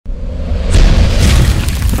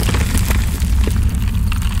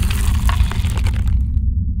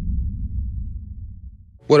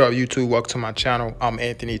What up, YouTube? Welcome to my channel. I'm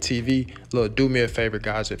Anthony TV. Look, do me a favor,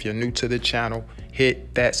 guys. If you're new to the channel,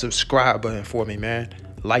 hit that subscribe button for me, man.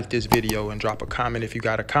 Like this video and drop a comment if you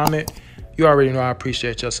got a comment. You already know I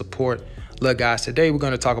appreciate your support. Look, guys, today we're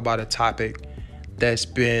going to talk about a topic that's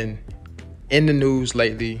been in the news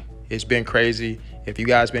lately. It's been crazy. If you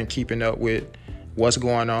guys been keeping up with what's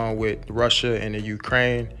going on with Russia and the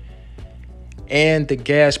Ukraine and the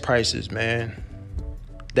gas prices, man,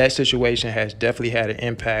 that situation has definitely had an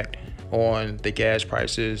impact on the gas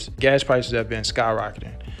prices. Gas prices have been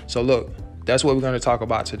skyrocketing. So look, that's what we're going to talk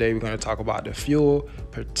about today. We're going to talk about the fuel,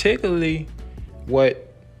 particularly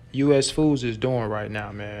what US Foods is doing right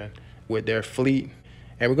now, man, with their fleet.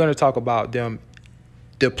 And we're going to talk about them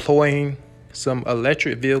deploying some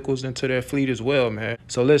electric vehicles into their fleet as well, man.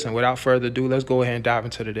 So listen, without further ado, let's go ahead and dive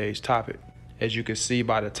into today's topic. As you can see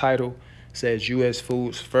by the title, says US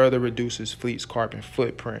Foods further reduces fleet's carbon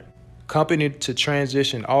footprint. Company to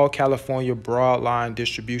transition all California broadline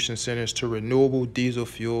distribution centers to renewable diesel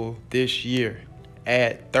fuel this year.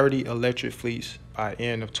 Add 30 electric fleets by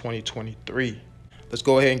end of 2023. Let's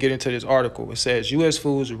go ahead and get into this article. It says US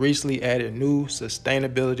Foods recently added new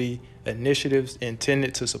sustainability initiatives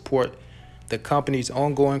intended to support the company's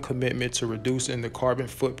ongoing commitment to reducing the carbon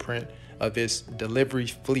footprint of its delivery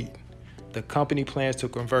fleet. The company plans to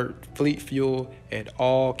convert fleet fuel at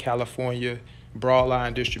all California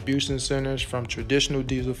broadline distribution centers from traditional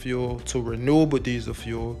diesel fuel to renewable diesel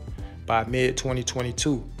fuel by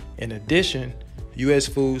mid-2022. In addition, US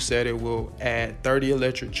Foods said it will add 30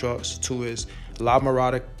 electric trucks to its La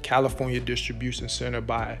Mirada, California distribution center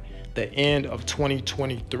by the end of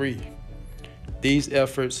 2023. These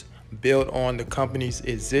efforts build on the company's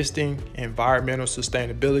existing environmental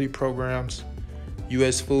sustainability programs.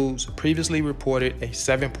 US Foods previously reported a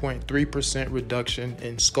 7.3% reduction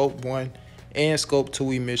in Scope 1 and Scope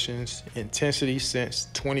 2 emissions intensity since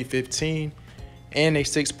 2015 and a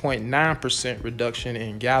 6.9% reduction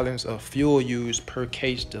in gallons of fuel used per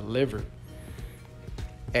case delivered.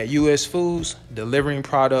 At US Foods, delivering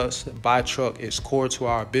products by truck is core to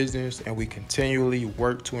our business, and we continually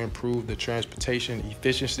work to improve the transportation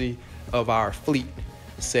efficiency of our fleet,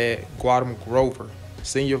 said Gautam Grover,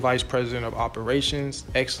 Senior Vice President of Operations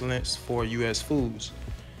Excellence for US Foods.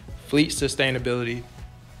 Fleet sustainability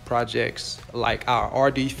projects like our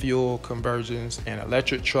RD fuel conversions and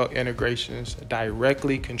electric truck integrations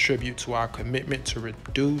directly contribute to our commitment to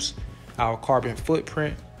reduce our carbon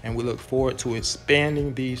footprint, and we look forward to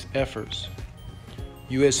expanding these efforts.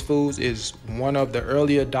 US Foods is one of the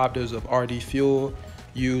early adopters of RD fuel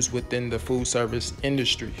used within the food service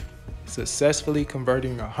industry, successfully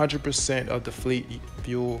converting 100% of the fleet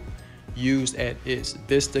fuel used at its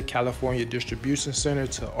Vista, California distribution center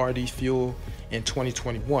to RD fuel in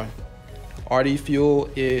 2021. RD fuel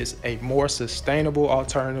is a more sustainable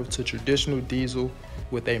alternative to traditional diesel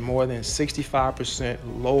with a more than 65%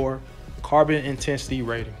 lower carbon intensity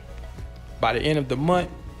rating. By the end of the month,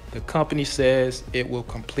 the company says it will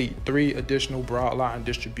complete 3 additional broadline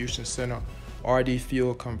distribution center RD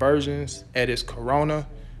fuel conversions at its Corona,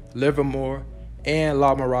 Livermore, and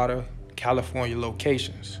La Mirada, California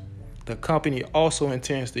locations. The company also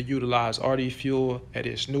intends to utilize RD fuel at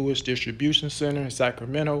its newest distribution center in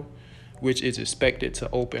Sacramento, which is expected to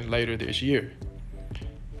open later this year.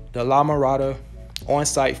 The La Mirada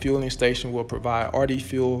on-site fueling station will provide RD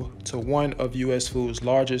fuel to one of US Foods'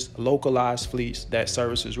 largest localized fleets that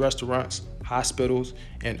services restaurants, hospitals,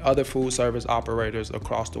 and other food service operators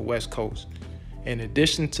across the West Coast. In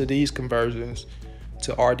addition to these conversions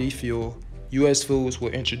to RD fuel, US Foods will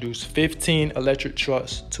introduce 15 electric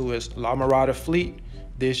trucks to its La Mirada fleet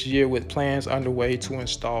this year, with plans underway to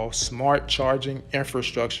install smart charging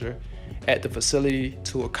infrastructure at the facility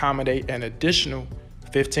to accommodate an additional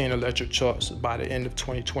 15 electric trucks by the end of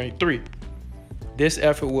 2023. This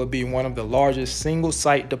effort will be one of the largest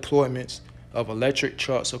single-site deployments of electric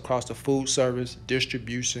trucks across the food service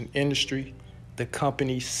distribution industry, the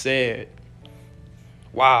company said.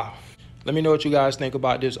 Wow. Let me know what you guys think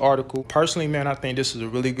about this article. Personally, man, I think this is a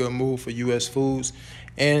really good move for US Foods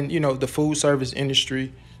and, the food service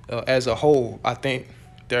industry as a whole. I think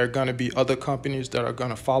there are going to be other companies that are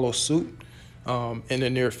going to follow suit in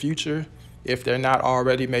the near future if they're not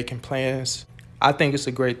already making plans. I think it's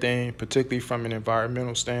a great thing, particularly from an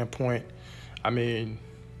environmental standpoint. I mean,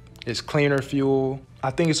 it's cleaner fuel.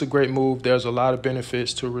 I think it's a great move. There's a lot of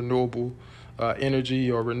benefits to renewable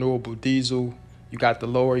energy or renewable diesel. You got the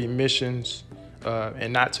lower emissions,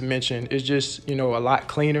 and not to mention, it's just, a lot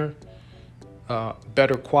cleaner,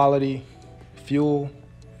 better quality fuel.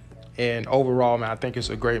 And overall, man, I think it's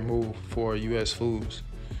a great move for US Foods.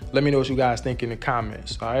 Let me know what you guys think in the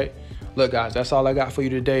comments, all right? Look, guys, that's all I got for you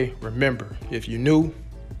today. Remember, if you're new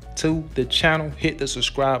to the channel, hit the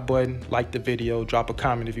subscribe button, like the video, drop a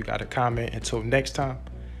comment if you got a comment. Until next time,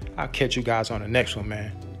 I'll catch you guys on the next one,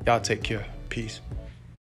 man. Y'all take care. Peace.